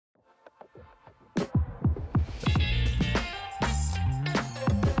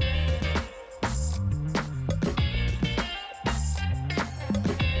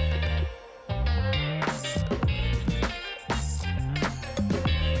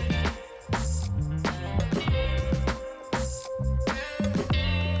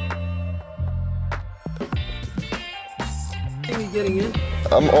getting in?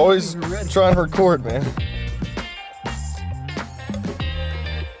 I'm always trying to record, man.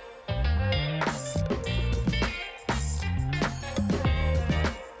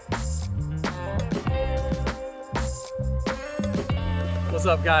 What's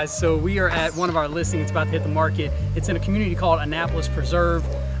up, guys? So we are at one of our listings. It's about to hit the market. It's in a community called Annapolis Preserve.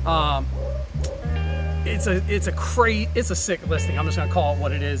 It's a sick listing. I'm just gonna call it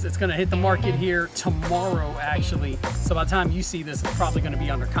what it is. It's gonna hit the market here tomorrow, actually. So by the time you see this, it's probably gonna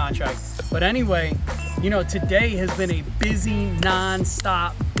be under contract. But anyway, you know, today has been a busy,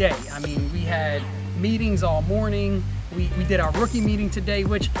 non-stop day. I mean, we had meetings all morning. We did our rookie meeting today,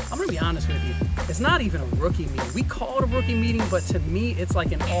 which I'm gonna be honest with you, it's not even a rookie meeting. We call it a rookie meeting, but to me, it's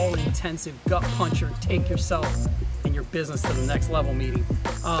like an all-intensive gut puncher, take yourself and your business to the next level meeting.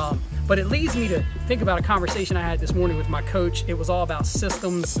 But it leads me to think about a conversation I had this morning with my coach. It was all about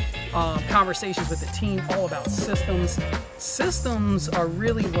systems, conversations with the team, all about systems. Systems are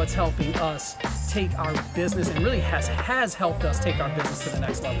really what's helping us take our business, and really has helped us take our business to the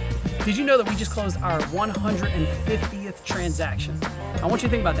next level. Did you know that we just closed our 150th transaction? I want you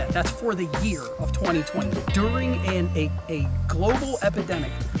to think about that. That's for the year of 2020. During a global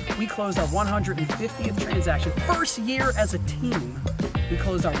epidemic, we closed our 150th transaction. First year as a team, we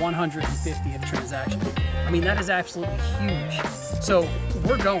closed our 150th transaction. I mean, that is absolutely huge. So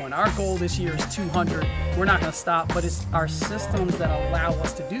we're going. Our goal this year is 200. We're not going to stop, but it's our systems that allow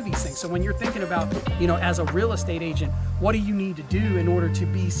us to do these things. So when you're thinking about, you know, as a real estate agent, what do you need to do in order to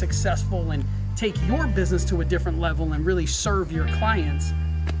be successful and take your business to a different level and really serve your clients?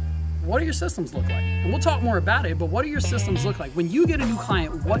 What do your systems look like? And we'll talk more about it, but what do your systems look like? When you get a new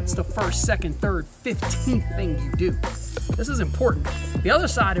client, what's the first, second, third, 15th thing you do? This is important. The other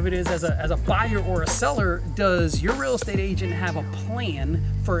side of it is, as a buyer or a seller, does your real estate agent have a plan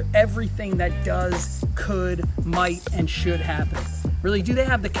for everything that does, could, might, and should happen? Really, do they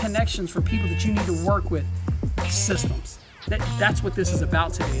have the connections for people that you need to work with? Systems. That's what this is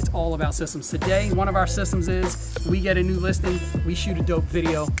about today. It's all about systems. Today, one of our systems is we get a new listing, we shoot a dope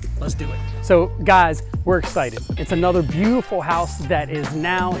video, let's do it. So guys, we're excited. It's another beautiful house that is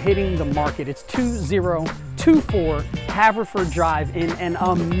now hitting the market. It's 2024 Haverford Drive in an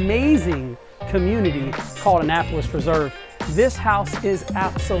amazing community called Annapolis Preserve. This house is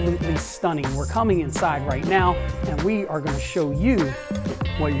absolutely stunning. We're coming inside right now, and we are going to show you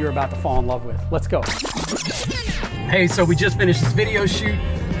what you're about to fall in love with. Let's go. Hey, so we just finished this video shoot,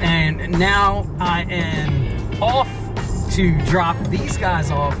 and now I am off to drop these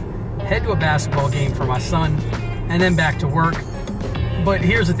guys off, head to a basketball game for my son, and then back to work. But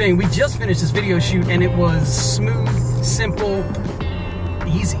here's the thing, we just finished this video shoot, and it was smooth, simple,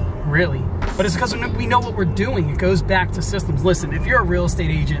 easy, really. But it's because we know what we're doing. It goes back to systems. Listen, if you're a real estate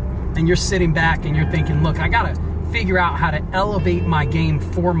agent and you're sitting back and you're thinking, look, I gotta figure out how to elevate my game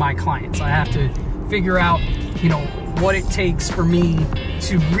for my clients. I have to figure out, you know, what it takes for me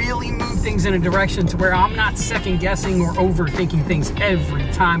to really move things in a direction to where I'm not second guessing or overthinking things every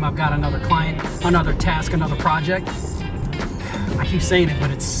time I've got another client, another task, another project. I keep saying it, but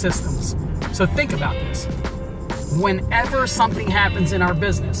it's systems. So think about this. Whenever something happens in our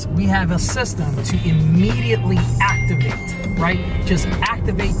business, we have a system to immediately activate, right? Just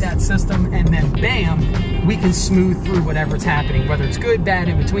activate that system, and then bam, we can smooth through whatever's happening, whether it's good, bad,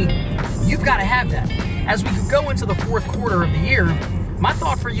 in between. You've got to have that. As we go into the fourth quarter of the year, my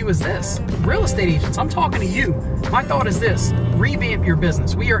thought for you is this. Real estate agents, I'm talking to you. My thought is this: revamp your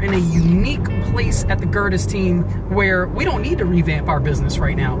business. We are in a unique place at the Gertis team where we don't need to revamp our business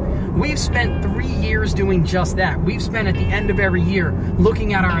right now. We've spent 3 years doing just that. We've spent at the end of every year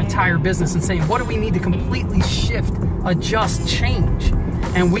looking at our entire business and saying, what do we need to completely shift, adjust, change?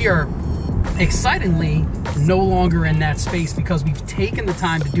 And we are excitingly no longer in that space because we've taken the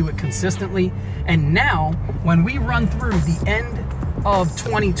time to do it consistently. And now when we run through the end of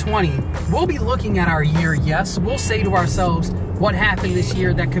 2020, we'll be looking at our year. Yes, we'll say to ourselves, what happened this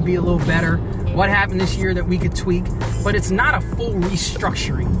year that could be a little better? What happened this year that we could tweak? But it's not a full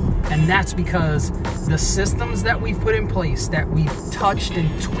restructuring. And that's because the systems that we've put in place, that we've touched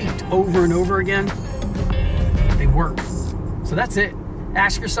and tweaked over and over again, they work. So that's it.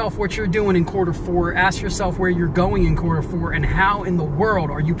 Ask yourself what you're doing in quarter four. Ask yourself where you're going in quarter four, and how in the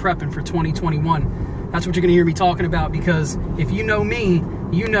world are you prepping for 2021? That's what you're gonna hear me talking about, because if you know me,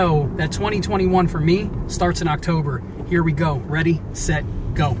 you know that 2021 for me starts in October. Here we go. Ready, set,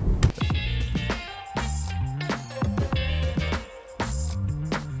 go.